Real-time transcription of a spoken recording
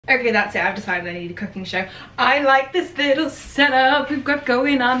Okay, that's it. I've decided I need a cooking show. I like this little setup we've got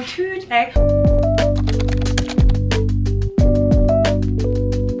going on today.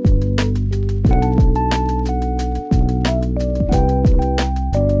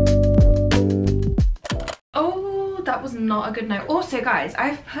 That was not a good note. Also guys,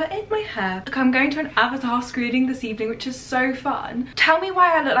 I've put in my hair. Look, I'm going to an avatar screening this evening, which is so fun. Tell me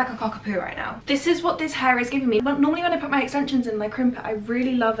why I look like a cockapoo right now. This is what this hair is giving me. But normally when I put my extensions in, like crimp it, I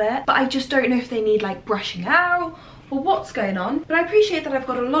really love it. But I just don't know if they need like brushing out or what's going on. But I appreciate that I've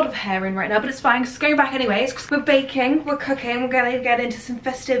got a lot of hair in right now, but it's fine, just going back anyways, because we're baking, we're cooking, we're gonna get into some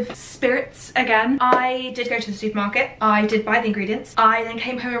festive spirits again. I did go to the supermarket, I did buy the ingredients, I then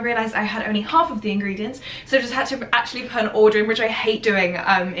came home and realised I had only half of the ingredients, so I just had to actually put an order in, which I hate doing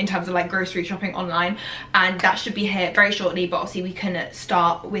in terms of like grocery shopping online, and that should be here very shortly, but obviously we can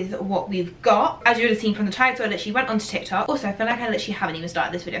start with what we've got. As you would have seen from the title, I literally went onto TikTok. Also, I feel like I literally haven't even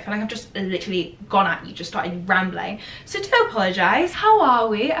started this video. I feel like I've just literally gone at you, just started rambling. So do apologise. How are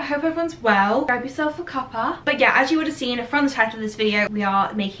we? I hope everyone's well. Grab yourself a cuppa. But yeah, as you would have seen from the title of this video, we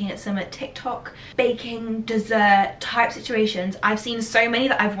are making some TikTok baking dessert type situations. I've seen so many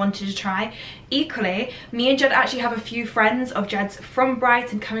that I've wanted to try. Equally, me and Jed actually have a few friends of Jed's from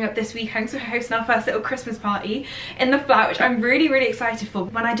Brighton coming up this weekend, so we're hosting our first little Christmas party in the flat, which I'm really excited for.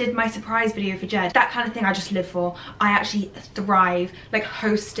 When I did my surprise video for Jed, that kind of thing I just live for. I actually thrive like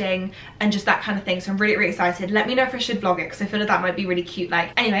hosting and just that kind of thing, so I'm really excited. Let me know if I should vlog it, because I feel like that might be really cute.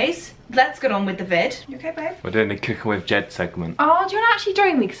 Like, anyways, let's get on with the vid. You okay, babe? We're doing the cooking with Jed segment. Oh, do you want to actually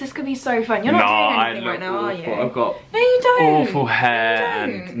join me? Because this could be so fun. You're not doing anything right now, are you? I've got you don't. awful hair,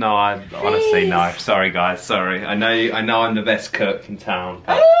 and no, I honestly no. Sorry, guys. Sorry. I know I'm the best cook in town,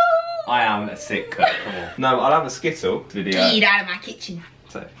 but I am a sick cook. Come on. No, I'll have a Skittle video. Get out of my kitchen.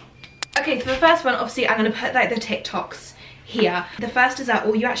 So. Okay, for the first one, obviously, I'm going to put like the TikToks here. The first dessert,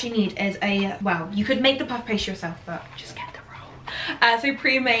 all you actually need is a, well, you could make the puff pastry yourself, but just get the roll. So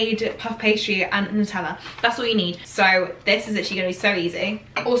pre-made puff pastry and Nutella, that's all you need. So this is actually going to be so easy.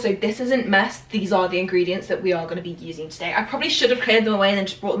 Also, this isn't messed. These are the ingredients that we are going to be using today. I probably should have cleared them away and then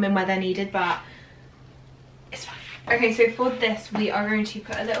just brought them in where they're needed, but it's fine. Okay, so for this, we are going to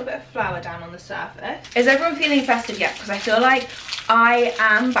put a little bit of flour down on the surface. Is everyone feeling festive yet? Because I feel like I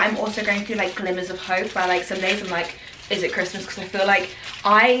am, but I'm also going through like glimmers of hope, where like some days I'm like, is it Christmas? Because I feel like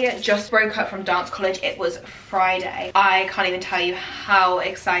I just broke up from dance college. It was Friday. I can't even tell you how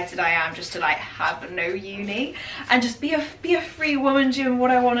excited I am just to like have no uni and just be a free woman doing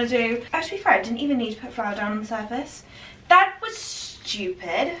what I want to do. Actually, fair, I didn't even need to put flour down on the surface. That was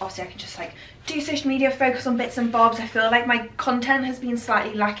stupid. Obviously, I can just like do social media, focus on bits and bobs. I feel like my content has been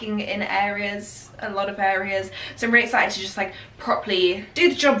slightly lacking in areas, a lot of areas, so I'm really excited to just like properly do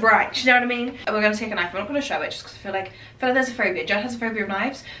the job right, you know what I mean? And we're going to take a knife. I'm not going to show it just because I feel like there's a phobia. Jed has a phobia of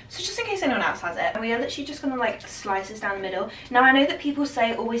knives, so just in case anyone else has it. And we are literally just going to like slice this down the middle. Now I know that people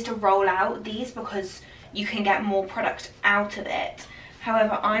say always to roll out these because you can get more product out of it.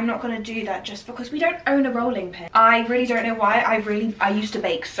 However, I'm not going to do that just because we don't own a rolling pin. I really don't know why. I used to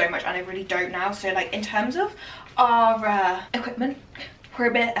bake so much and I really don't now. So like in terms of our equipment,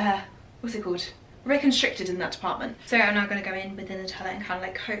 we're a bit, what's it called? Very constricted in that department. So I'm now going to go in with the Nutella and kind of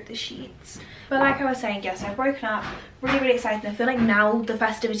like coat the sheets. But like I was saying, yes, I've broken up. Really excited. I feel like now the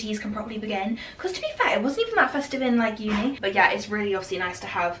festivities can probably begin. Because to be fair, it wasn't even that festive in like uni. But yeah, it's really obviously nice to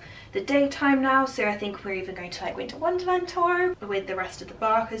have the daytime now. So I think we're even going to like Winter Wonderland tour with the rest of the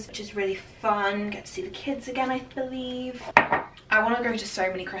Barkers, which is really fun. Get to see the kids again, I believe. I want to go to so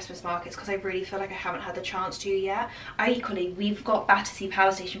many Christmas markets because I really feel like I haven't had the chance to yet. We've got Battersea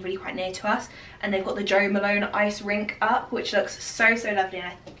Power Station really quite near to us, and they've got the Joe Malone ice rink up, which looks so lovely, and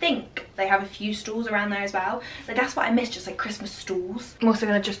I think they have a few stalls around there as well. Like that's what I miss, just like Christmas stalls. I'm also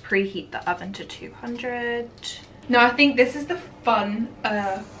going to just preheat the oven to 200. No, I think this is the fun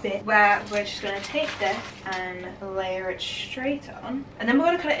bit where we're just going to take this and layer it straight on, and then we're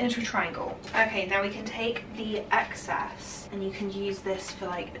going to cut it into a triangle. Okay, now we can take the excess and you can use this for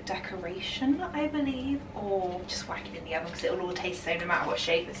like decoration, I believe, or just whack it in the oven because it will all taste the same no matter what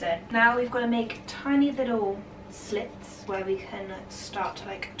shape it's in. Now we've got to make tiny little slits where we can start to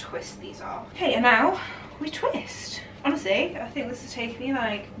like twist these off. Okay, and now we twist. Honestly, I think this has taken me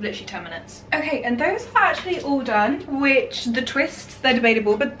like literally 10 minutes. Okay, and those are actually all done, which the twists, they're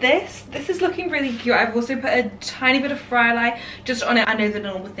debatable, but this is looking really cute. I've also put a tiny bit of fry lye just on it. I know the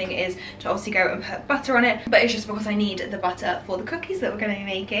normal thing is to obviously go and put butter on it, but it's just because I need the butter for the cookies that we're going to be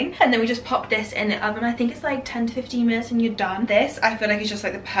making. And then we just pop this in the oven. I think it's like 10 to 15 minutes and you're done. This, I feel like it's just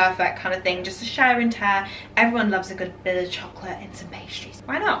like the perfect kind of thing just to share and tear. Everyone loves a good bit of chocolate and some pastries.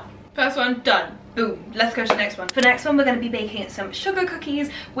 Why not? First one done. Boom. Let's go to the next one. For the next one, we're going to be baking some sugar cookies,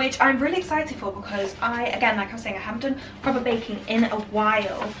 which I'm really excited for because again, like I was saying, I haven't done proper baking in a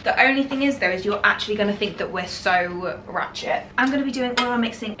while. The only thing is though, is you're actually going to think that we're so ratchet. I'm going to be doing all our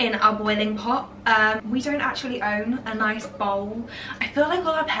mixing in our boiling pot. We don't actually own a nice bowl. I feel like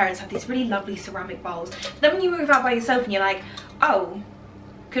all our parents have these really lovely ceramic bowls. Then when you move out by yourself and you're like, oh,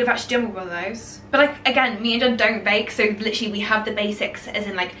 could have actually done with one of those. But like, again, me and Jen don't bake, so literally we have the basics, as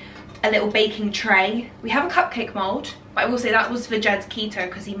in like a little baking tray. We have a cupcake mold, but I will say that was for Jed's keto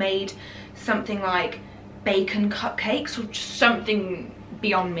because he made something like bacon cupcakes or just something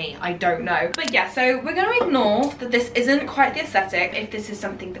beyond me, I don't know. But yeah, so we're going to ignore that this isn't quite the aesthetic. If this is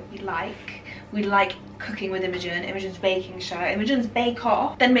something that we like cooking with Imogen, Imogen's baking show, Imogen's bake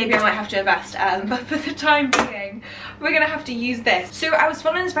off, then maybe I might have to invest, but for the time being we're gonna have to use this. So I was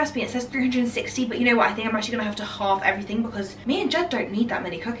following this recipe, it says 360, but you know what, I think I'm actually gonna have to halve everything because me and Jed don't need that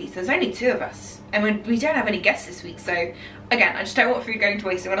many cookies. There's only 2 of us and we don't have any guests this week, so again, I just don't want food going to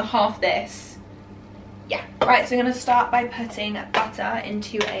waste, so I'm gonna halve this. Yeah. Right, so I'm going to start by putting butter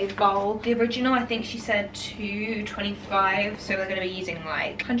into a bowl. The original, I think she said 225, so we're going to be using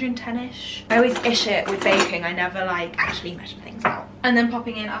like 110-ish. I always ish it with baking, I never like actually measure things out. And then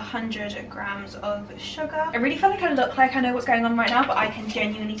popping in 100 grams of sugar. I really feel like I look like I know what's going on right now, but I can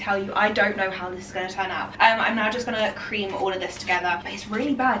genuinely tell you I don't know how this is going to turn out. I'm now just going to cream all of this together, but it's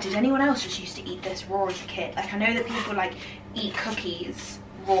really bad. Did anyone else just used to eat this raw as a kid? Like, I know that people like eat cookies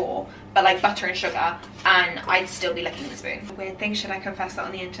raw, but like butter and sugar, and I'd still be licking the spoon. Weird thing, should I confess that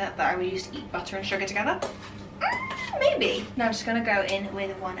on the internet that I used to eat butter and sugar together? Maybe. Now I'm just gonna go in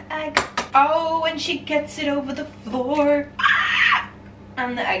with 1 egg. Oh, and she gets it over the floor.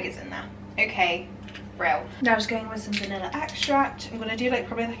 And the egg is in there. Okay, real. Now I'm just going with some vanilla extract. I'm gonna do like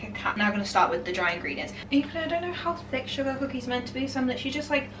probably like a cup. Now I'm gonna start with the dry ingredients. Even though I don't know how thick sugar cookies meant to be, so I'm literally just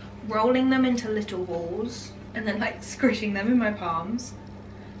like rolling them into little balls and then like squishing them in my palms.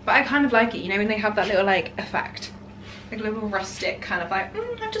 But I kind of like it, you know, when they have that little like effect, like a little rustic kind of like,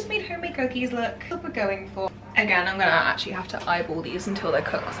 I've just made homemade cookies, look. That's what we're going for. Again, I'm gonna actually have to eyeball these until they're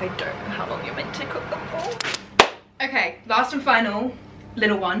cooked because I don't know how long you're meant to cook them for. Okay, last and final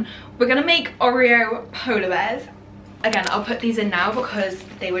little one. We're gonna make Oreo polar bears. Again, I'll put these in now because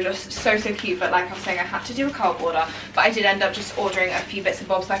they were just so cute, but like I was saying, I had to do a cardboard order, but I did end up just ordering a few bits and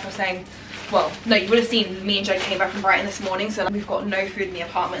bobs, like I was saying. Well, no, you would have seen me and Jen came back from Brighton this morning, so we've got no food in the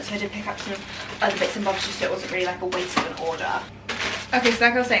apartment, so I did pick up some other bits and bobs just so it wasn't really like a waste of an order. Okay, so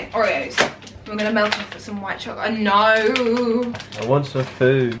like I was saying, Oreos. We're gonna melt off with some white chocolate. No! I want some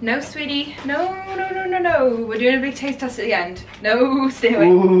food. No, sweetie. No. We're doing a big taste test at the end. No, stay away.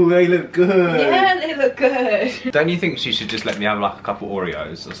 Ooh, they look good. Yeah, they look good. Don't you think she should just let me have like a couple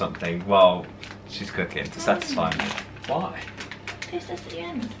Oreos or something while she's cooking to satisfy me? Why? Taste test at the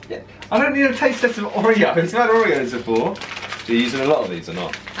end. Yeah. I don't need a taste test of Oreos. I've had Oreos before. So you're using a lot of these or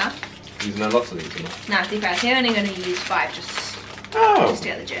not? Huh? Using a lot of these or not? Nah, to be fair, I'm only going to use 5 just to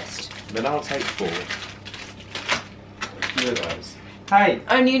get the gist. Then I'll take 4. 2 of those. Hey!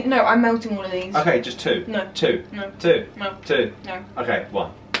 No, I'm melting all of these. Okay, just 2. No. 2. No. 2. No. 2. No. Okay,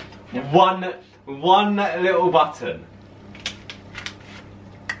 1. No. One little button.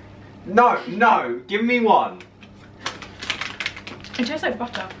 No, give me 1. It tastes like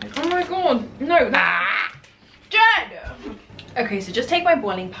butter. Oh my god, no. Jed! Okay, so just take my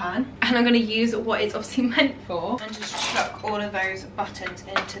boiling pan and I'm going to use what it's obviously meant for and just chuck all of those buttons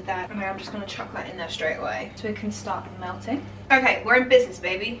into there. And I'm just going to chuck that in there straight away so it can start melting. Okay, we're in business,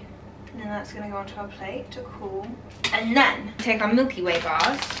 baby. And then that's going to go onto our plate to cool. And then take our Milky Way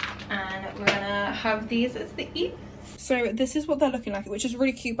bars and we're going to have these as the eat. So this is what they're looking like, which is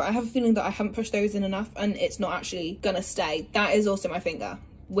really cute, but I have a feeling that I haven't pushed those in enough and it's not actually gonna stay. That is also my finger.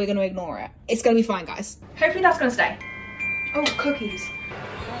 We're gonna ignore it. It's gonna be fine, guys. Hopefully that's gonna stay. Oh, cookies.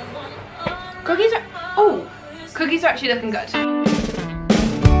 Cookies are actually looking good.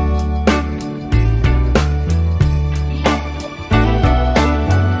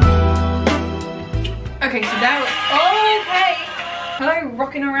 Okay, so now, okay. Hello,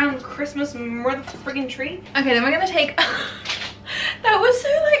 rocking around Christmas friggin' tree. Okay, then we're gonna take, that was so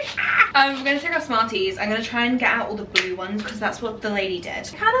like, we're gonna take our Smarties. I'm gonna try and get out all the blue ones because that's what the lady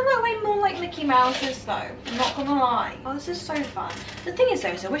did. Kind of look like more like Mickey Mouse's though, I'm not gonna lie. Oh, this is so fun. The thing is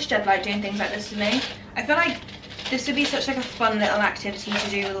though, so I wish Jed liked doing things like this with me. I feel like this would be such like a fun little activity to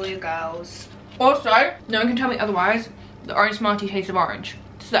do with all you girls. Also, no one can tell me otherwise, the orange Smartie tastes of orange.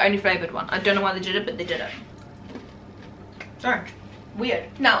 It's the only flavoured one. I don't know why they did it, but they did it. It's orange. weird.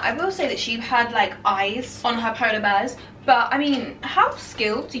 Now, I will say that she had like eyes on her polar bears, but I mean, how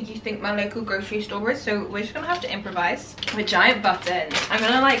skilled do you think my local grocery store is? So we're just gonna have to improvise with giant buttons. I'm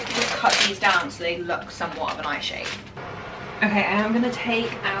gonna like just cut these down so they look somewhat of an eye shape. Okay, I am gonna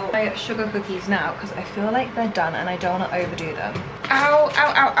take out my sugar cookies now because I feel like they're done and I don't want to overdo them. Ow,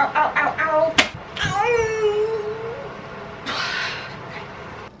 ow, ow, ow, ow, ow, ow.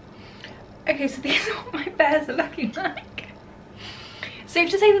 Okay, so these are what my bears are looking like. Safe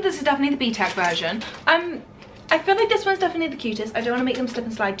to say that this is definitely the BTEC version. I feel like this one's definitely the cutest. I don't want to make them slip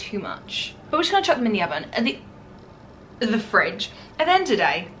and slide too much. But we're just gonna chuck them in the oven. And the fridge. At the end of the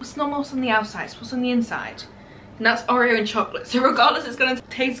day, what's not what's on the outside, it's what's on the inside. And that's Oreo and chocolate, so regardless it's gonna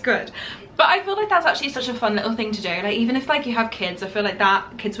taste good. But I feel like that's actually such a fun little thing to do. Like even if like you have kids, I feel like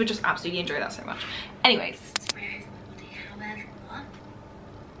that kids would just absolutely enjoy that so much. Anyways.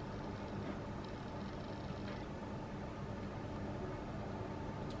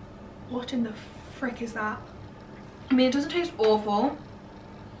 What in the frick is that? I mean, it doesn't taste awful,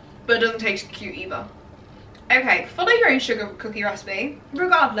 but it doesn't taste cute either. Okay, follow your own sugar cookie recipe.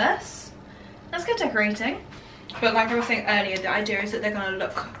 Regardless, let's get decorating. But like I was saying earlier, the idea is that they're gonna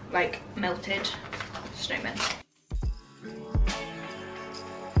look like melted snowmen.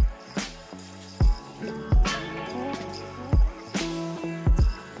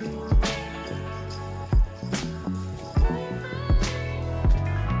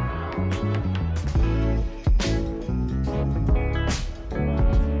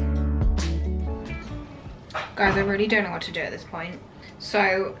 Guys, I really don't know what to do at this point.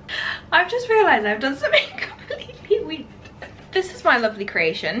 So, I've just realised I've done something completely weird. This is my lovely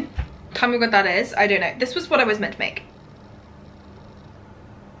creation. Tell me what that is. I don't know. This was what I was meant to make.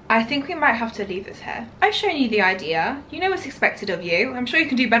 I think we might have to leave this here. I've shown you the idea. You know what's expected of you. I'm sure you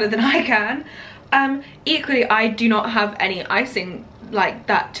can do better than I can. Equally, I do not have any icing like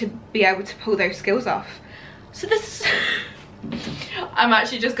that to be able to pull those skills off. So this is... I'm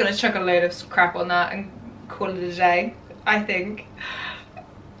actually just going to chuck a load of crap on that and call it a day, I think.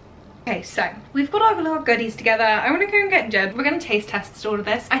 Okay, so we've got our little goodies together. I want to go and get Jed. We're going to taste test all of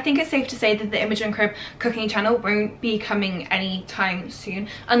this. I think it's safe to say that the Imogen Cribb cooking channel won't be coming anytime soon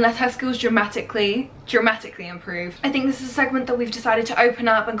unless her skills dramatically improve. I think this is a segment that we've decided to open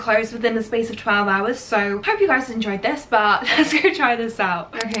up and close within the space of 12 hours. So hope you guys enjoyed this, but let's go try this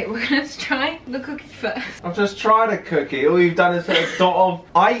out. Okay, we're going to try the cookie first. I've just tried a cookie. All you've done is put a dot of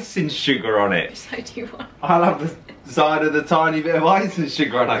icing sugar on it. So do you want? I'll have the side of the tiny bit of icing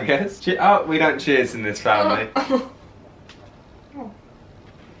sugar on, I guess. Oh, we don't cheers in this family. Oh.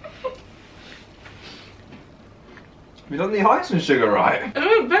 You done the icing sugar right? It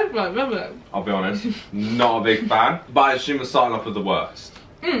doesn't taste like, does it? I'll be honest, not a big fan, but I assume we're starting off with the worst.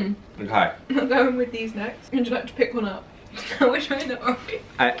 Okay. I'm going with these next. Would you like to pick one up? Which one is it?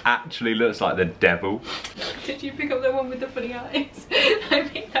 It actually looks like the devil. Did you pick up the one with the funny eyes? I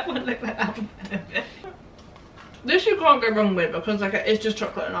made that one look like that one. This you can't go wrong with because like it's just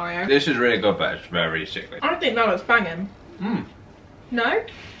chocolate and Oreo. This is really good, but it's very sickly. I think that looks banging. No?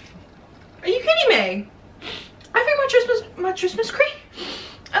 Are you kidding me? I think my Christmas tree.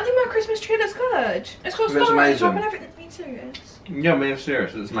 I think my Christmas tree looks good. It's got stars on top and everything. Are you serious? Yeah, me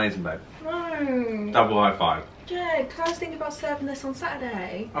serious. It's amazing, babe. No. Double high five. Jed, I was thinking about serving this on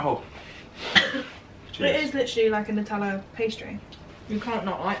Saturday. Oh. It is literally like a Nutella pastry. You can't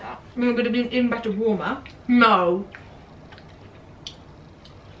not like that. I mean, it would have been even better warmer. No.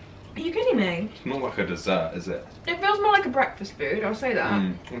 Are you kidding me? It's not like a dessert, is it? It feels more like a breakfast food, I'll say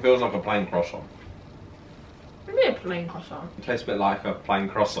that. It feels like a plain croissant. Maybe a plain croissant. It tastes a bit like a plain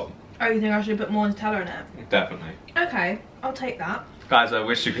croissant. Oh, you think I should put more Nutella in it? Definitely. Okay, I'll take that. Guys, I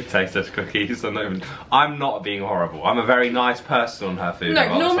wish you could taste those cookies. I'm not being horrible. I'm a very nice person on her food.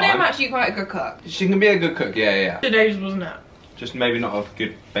 No, normally I'm actually quite a good cook. She can be a good cook, yeah. Today's wasn't it? Just maybe not a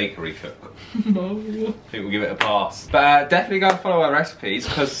good bakery cook. No. I think we'll give it a pass. But definitely go and follow our recipes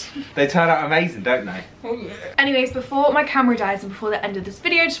because they turn out amazing, don't they? Oh yeah. Anyways, before my camera dies and before the end of this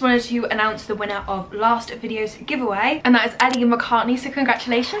video, just wanted to announce the winner of last video's giveaway, and that is Ellie McCartney. So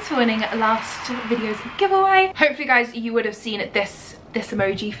congratulations for winning last video's giveaway. Hopefully guys, you would have seen this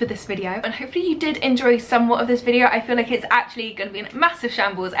emoji for this video, and hopefully you did enjoy somewhat of this video. I feel like it's actually going to be a massive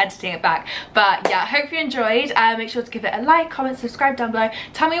shambles editing it back, but yeah, hope you enjoyed. Make sure to give it a like, comment, subscribe down below.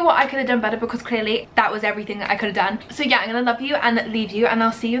 Tell me what I could have done better because clearly that was everything that I could have done. So yeah, I'm gonna love you and leave you, and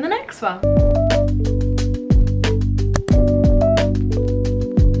I'll see you in the next one.